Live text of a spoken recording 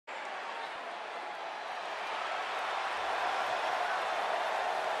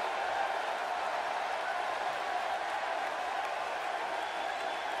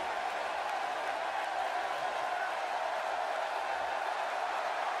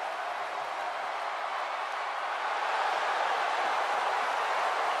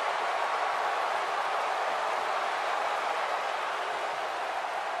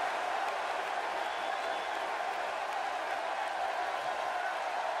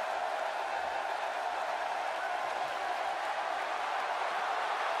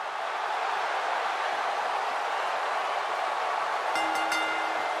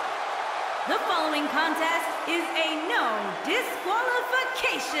following contest is a no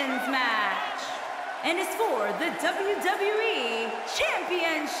disqualifications match and is for the WWE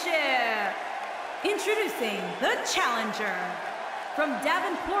Championship. Introducing the challenger from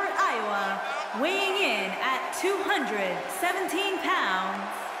Davenport, Iowa, weighing in at 217 pounds,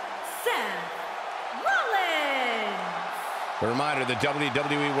 Seth Rollins. A reminder, the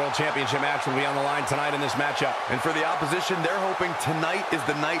WWE World Championship match will be on the line tonight in this matchup. And for the opposition, they're hoping tonight is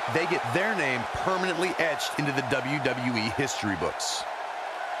the night they get their name permanently etched into the WWE history books.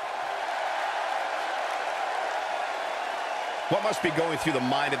 What must be going through the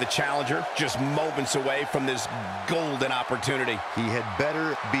mind of the challenger, just moments away from this golden opportunity? He had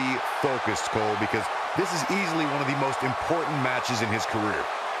better be focused, Cole, because this is easily one of the most important matches in his career.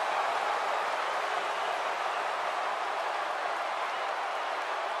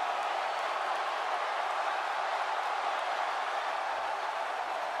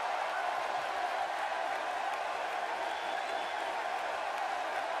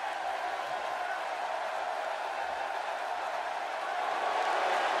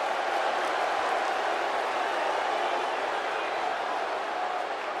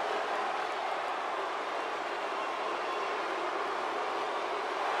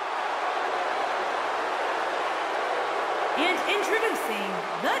 And introducing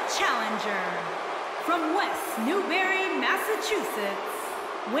the challenger from West Newbury, Massachusetts,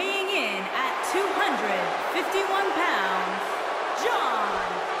 weighing in at 251 pounds, John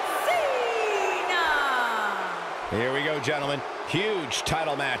Cena. Here we go, gentlemen. Huge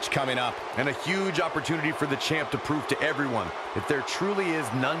title match coming up. And a huge opportunity for the champ to prove to everyone that there truly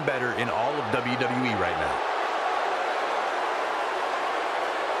is none better in all of WWE right now.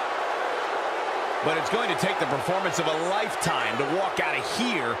 But it's going to take the performance of a lifetime to walk out of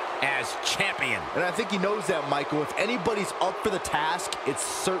here as champion. And I think he knows that, Michael. If anybody's up for the task, it's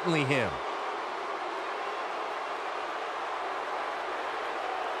certainly him.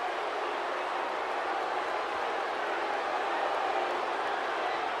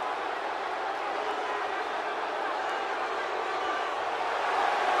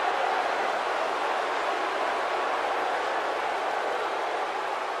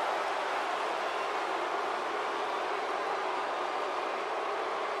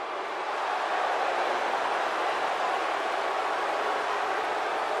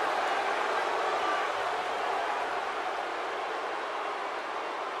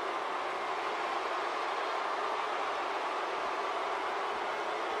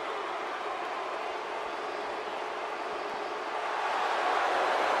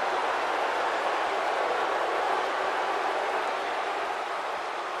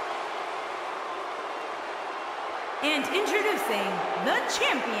 And introducing the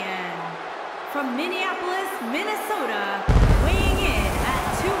champion from Minneapolis, Minnesota, weighing in at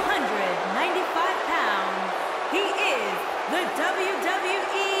 295 pounds, he is the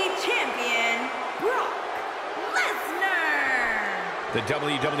WWE Champion, Brock Lesnar. The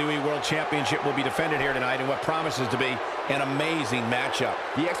WWE World Championship will be defended here tonight in what promises to be an amazing matchup.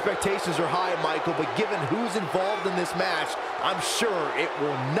 The expectations are high, Michael, but given who's involved in this match, I'm sure it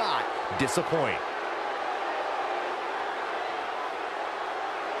will not disappoint.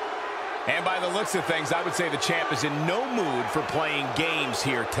 And by the looks of things, I would say the champ is in no mood for playing games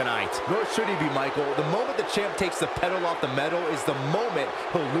here tonight. Nor should he be, Michael. The moment the champ takes the pedal off the metal is the moment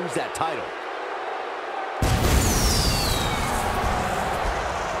he'll lose that title.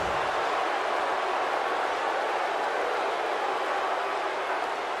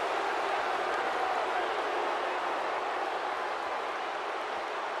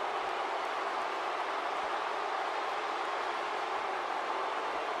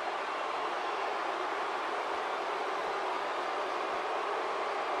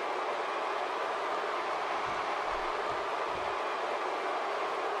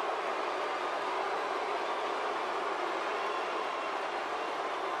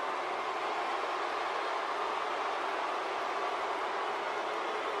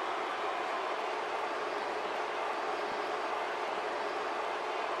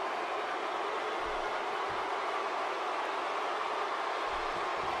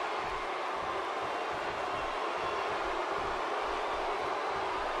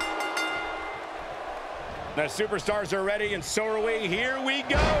 The superstars are ready, and so are we. Here we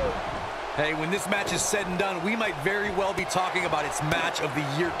go. Hey, when this match is said and done, we might very well be talking about its match of the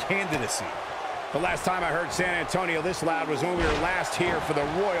year candidacy. The last time I heard San Antonio this loud was when we were last here for the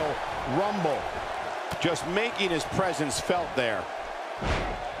Royal Rumble. Just making his presence felt there.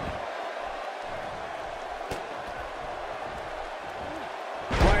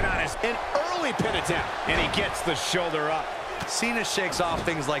 Right on his an early pin attempt, and he gets the shoulder up. Cena shakes off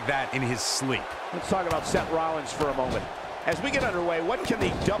things like that in his sleep. Let's talk about Seth Rollins for a moment. As we get underway, what can the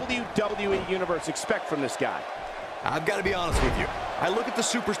WWE Universe expect from this guy? I've got to be honest with you. I look at the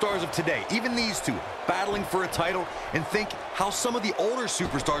superstars of today, even these two, battling for a title, and think how some of the older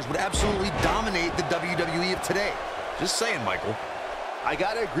superstars would absolutely dominate the WWE of today. Just saying, Michael. I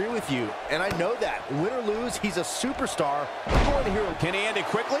gotta agree with you, and I know that. Win or lose, he's a superstar. I'm going to hear him. Can he end it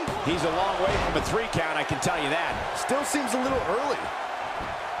quickly? He's a long way from a 3 count, I can tell you that. Still seems a little early.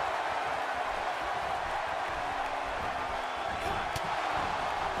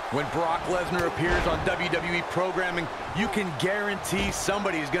 When Brock Lesnar appears on WWE programming, you can guarantee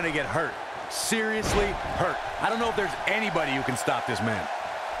somebody's going to get hurt. Seriously hurt. I don't know if there's anybody who can stop this man.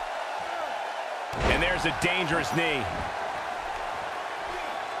 And there's a dangerous knee.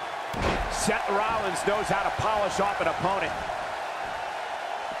 Seth Rollins knows how to polish off an opponent.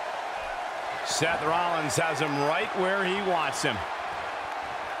 Seth Rollins has him right where he wants him.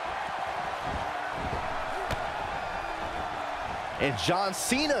 And John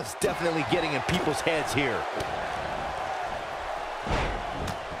Cena's definitely getting in people's heads here.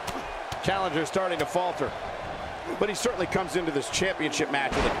 Challenger starting to falter. But he certainly comes into this championship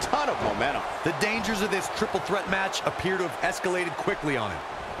match with a ton of momentum. The dangers of this triple threat match appear to have escalated quickly on him.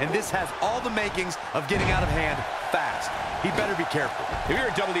 And this has all the makings of getting out of hand fast. He better be careful. If you're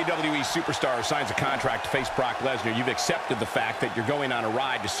a WWE superstar who signs a contract to face Brock Lesnar, you've accepted the fact that you're going on a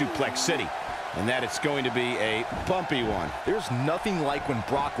ride to Suplex City, and that it's going to be a bumpy one. There's nothing like when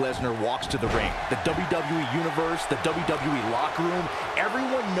Brock Lesnar walks to the ring. The WWE Universe, the WWE locker room,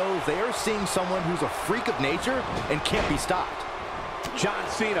 everyone knows they are seeing someone who's a freak of nature and can't be stopped. John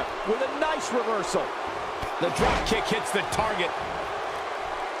Cena with a nice reversal. The drop kick hits the target.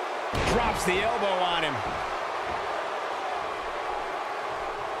 Drops the elbow on him.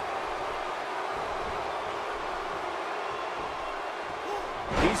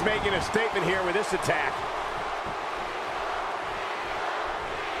 He's making a statement here with this attack.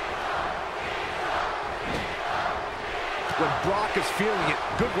 When Brock is feeling it,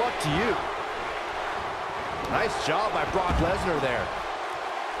 good luck to you. Nice job by Brock Lesnar there.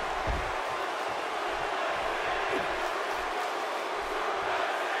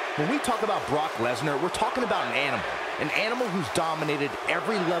 When we talk about Brock Lesnar, we're talking about an animal who's dominated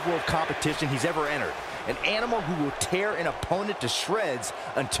every level of competition he's ever entered, an animal who will tear an opponent to shreds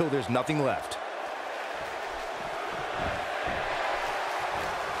until there's nothing left.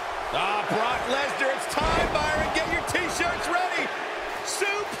 Brock Lesnar, it's time, Byron. Get your t-shirts ready.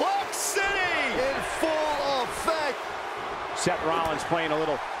 Suplex City In full effect. Seth Rollins playing a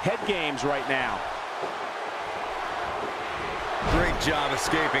little head games right now. Great job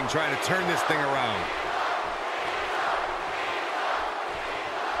escaping, trying to turn this thing around.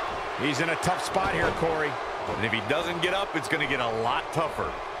 He's in a tough spot here, Corey. And if he doesn't get up, it's going to get a lot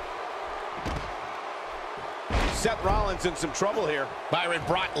tougher. Seth Rollins in some trouble here. Byron,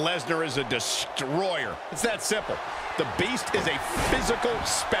 Brock Lesnar is a destroyer. It's that simple. The Beast is a physical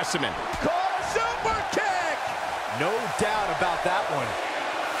specimen. Call a super kick! No doubt about that one.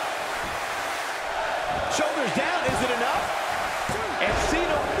 Shoulders down, is it enough? And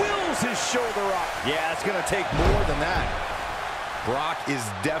Cena wills his shoulder up. Yeah, it's going to take more than that. Brock is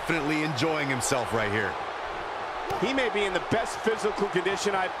definitely enjoying himself right here. He may be in the best physical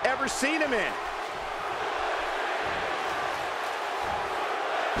condition I've ever seen him in.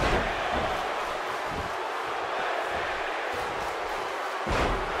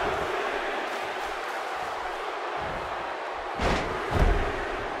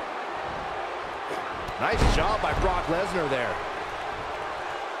 Nice job by Brock Lesnar there.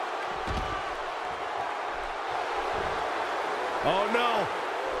 Oh, no.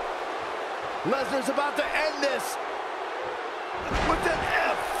 Lesnar's about to end this with an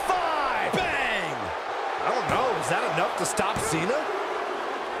F5. Bang! I don't know. Is that enough to stop Cena?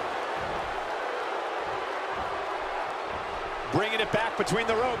 Bringing it back between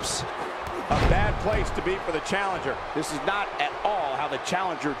the ropes. A bad place to be for the challenger. This is not at all how the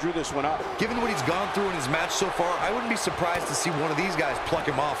challenger drew this one up. Given what he's gone through in his match so far, I wouldn't be surprised to see one of these guys pluck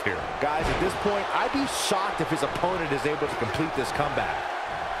him off here. Guys, at this point, I'd be shocked if his opponent is able to complete this comeback.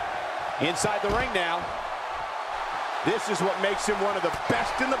 Inside the ring now. This is what makes him one of the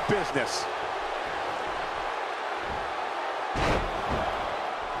best in the business.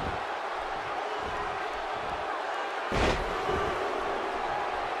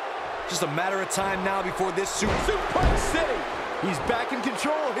 Just a matter of time now before this Suplex City. He's back in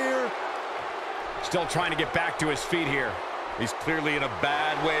control here. Still trying to get back to his feet here. He's clearly in a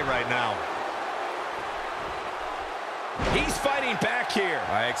bad way right now. He's fighting back here.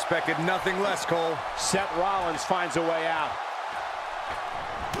 I expected nothing less, Cole. Seth Rollins finds a way out.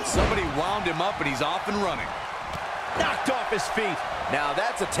 Somebody wound him up, and he's off and running. Knocked off his feet. Now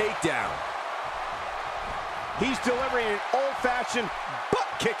that's a takedown. He's delivering an old-fashioned butt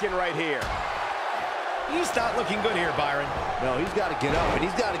kicking right here. He's not looking good here, Byron. No, he's got to get up, and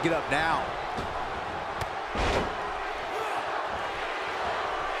he's got to get up now.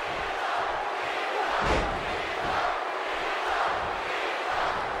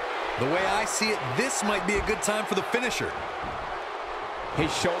 The way I see it, this might be a good time for the finisher.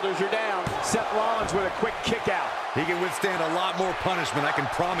 His shoulders are down. Seth Rollins with a quick kick out. He can withstand a lot more punishment, I can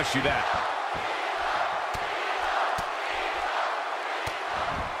promise you that.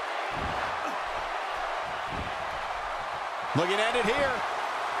 Looking at it here.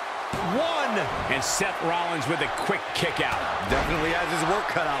 One. And Seth Rollins with a quick kick out. Definitely has his work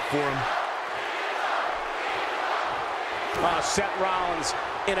cut out for him. Seth Rollins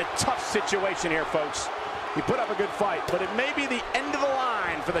in a tough situation here, folks. He put up a good fight, but it may be the end of the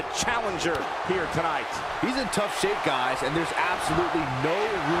line for the challenger here tonight. He's in tough shape, guys, and there's absolutely no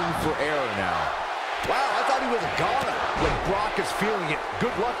room for error now. Wow, I thought he was a goner. When Brock is feeling it,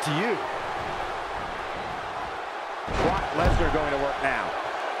 good luck to you. Brock Lesnar going to work now.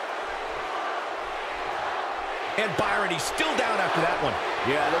 And Byron, he's still down after that one.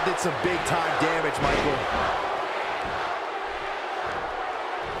 Yeah, that did some big-time damage, Michael.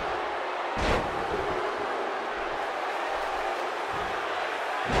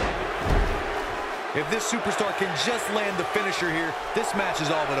 If this superstar can just land the finisher here, this match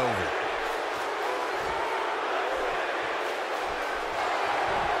is all but over.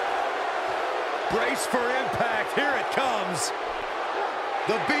 Brace for impact. Here it comes.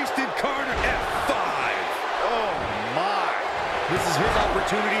 The Beast incarnate F5. Oh, my. This is his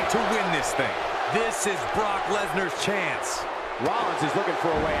opportunity to win this thing. This is Brock Lesnar's chance. Rollins is looking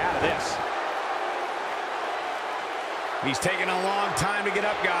for a way out of this. He's taking a long time to get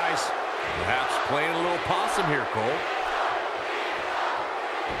up, guys. Perhaps playing a little possum here, Cole.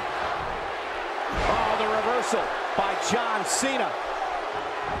 Oh, the reversal by John Cena.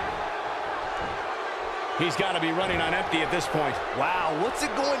 He's got to be running on empty at this point. Wow, what's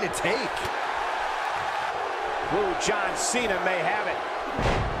it going to take? Ooh, John Cena may have it.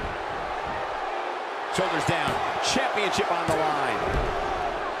 Shoulders down. Championship on the line.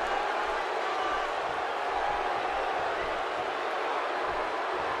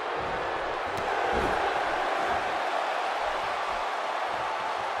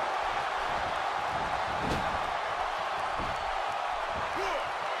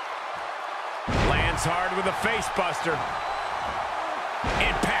 Lands hard with a face buster.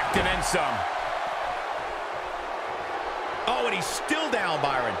 Impact and then some. Oh, and he's still down,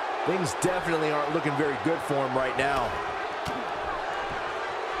 Byron. Things definitely aren't looking very good for him right now.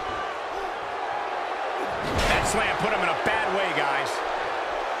 That slam put him in a bad way, guys.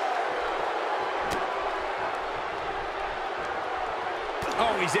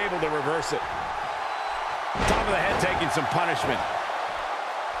 Oh, he's able to reverse it. Top of the head taking some punishment.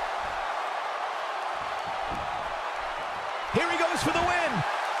 Here he goes for the win.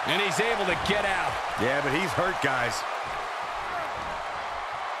 And he's able to get out. Yeah, but he's hurt, guys.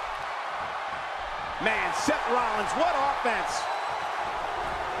 Man, Seth Rollins, what offense.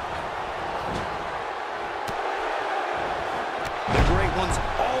 The great ones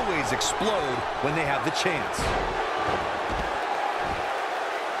always explode when they have the chance.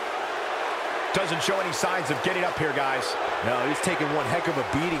 Doesn't show any signs of getting up here, guys. No, he's taking one heck of a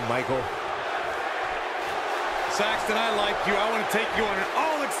beating, Michael. Saxton, I like you. I want to take you on an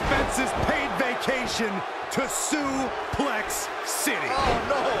all-expenses-paid vacation to Suplex City. Oh,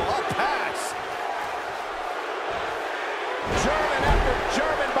 no, I'll pass. German after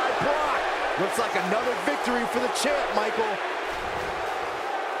German by Brock. Looks like another victory for the champ, Michael.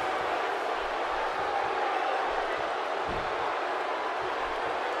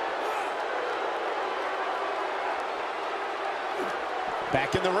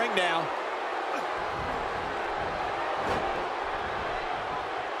 Back in the ring now.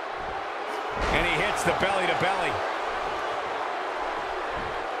 And he hits the belly to belly.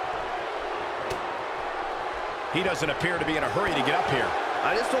 He doesn't appear to be in a hurry to get up here.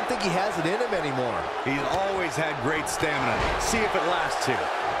 I just don't think he has it in him anymore. He's always had great stamina. See if it lasts here.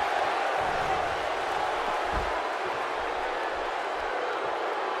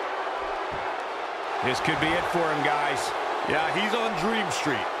 This could be it for him, guys. Yeah, he's on Dream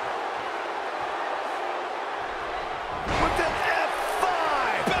Street. With an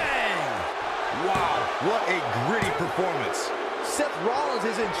F5! Bang! Wow, what a gritty performance. Seth Rollins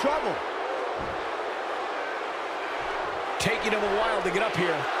is in trouble. Taking him a while to get up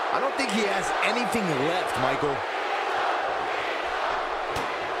here. I don't think he has anything left, Michael.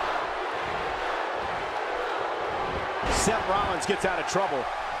 Rollins gets out of trouble,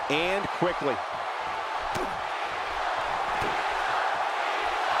 and quickly.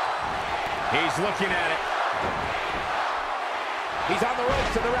 He's looking at it. He's on the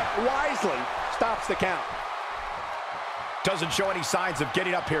ropes, and the ref wisely stops the count. Doesn't show any signs of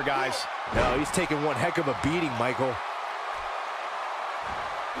getting up here, guys. No, he's taking one heck of a beating, Michael.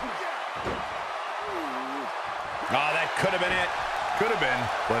 Oh, that could have been it. Could have been,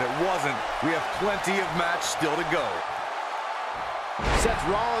 but it wasn't. We have plenty of match still to go. Seth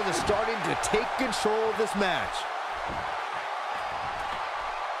Rollins is starting to take control of this match.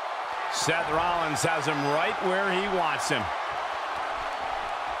 Seth Rollins has him right where he wants him.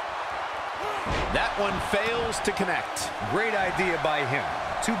 That one fails to connect. Great idea by him.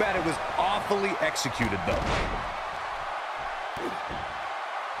 Too bad it was awfully executed, though.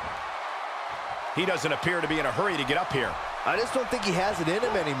 He doesn't appear to be in a hurry to get up here. I just don't think he has it in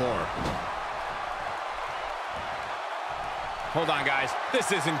him anymore. Hold on, guys.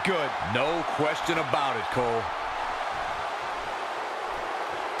 This isn't good. No question about it, Cole.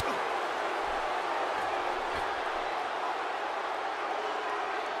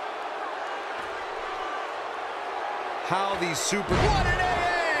 How these super... What an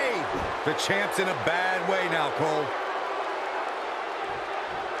AA! The champ's in a bad way now, Cole.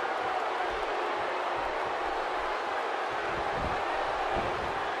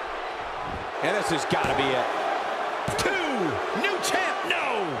 And this has got to be it. 2! New champ!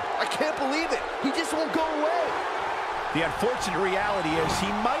 No! I can't believe it. He just won't go away. The unfortunate reality is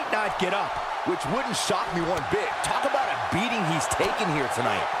he might not get up. Which wouldn't shock me one bit. Talk about a beating he's taken here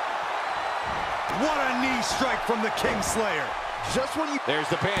tonight. What a knee strike from the Kingslayer. Just when you... There's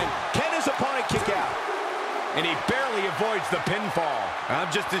the pin. Can his opponent kick out? And he barely avoids the pinfall. I'm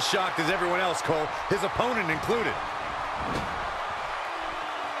just as shocked as everyone else, Cole. His opponent included.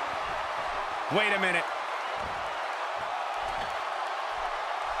 Wait a minute.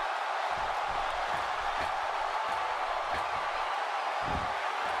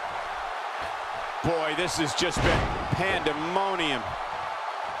 Boy, this has just been pandemonium.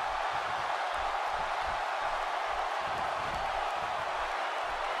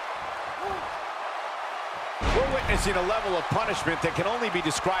 We're witnessing a level of punishment that can only be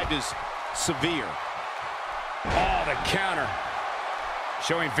described as severe. Oh, the counter.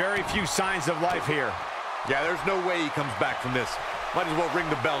 Showing very few signs of life here. Yeah, there's no way he comes back from this. Might as well ring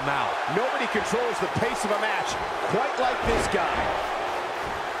the bell now. Nobody controls the pace of a match quite like this guy.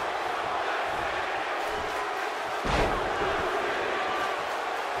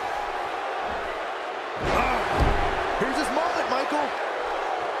 Here's his moment, Michael.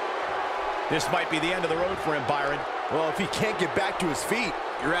 This might be the end of the road for him, Byron. Well, if he can't get back to his feet,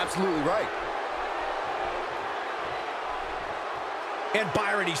 you're absolutely right. And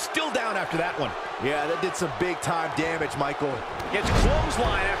Byron, he's still down after that one. Yeah, that did some big-time damage, Michael. It's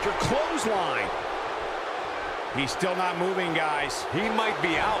clothesline after clothesline. He's still not moving, guys. He might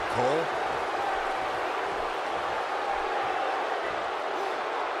be out, Cole.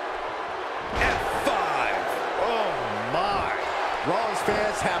 F5. Oh, my. Rollins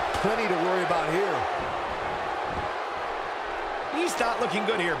fans have plenty to worry about here. He's not looking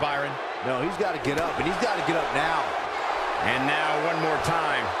good here, Byron. No, he's got to get up, and he's got to get up now. And now one more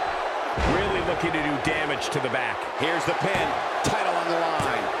time. Really looking to do damage to the back. Here's the pin. Title on the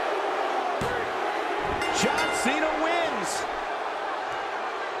line. John Cena wins.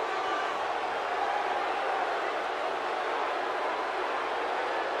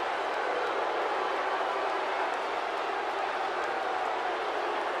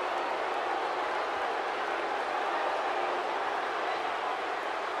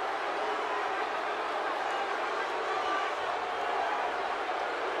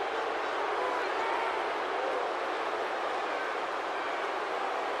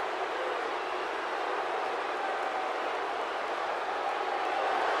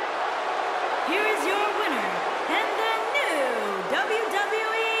 Here is your winner, and the new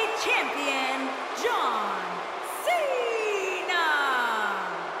WWE Champion, John Cena!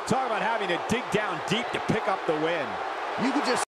 Talk about having to dig down deep to pick up the win. You could just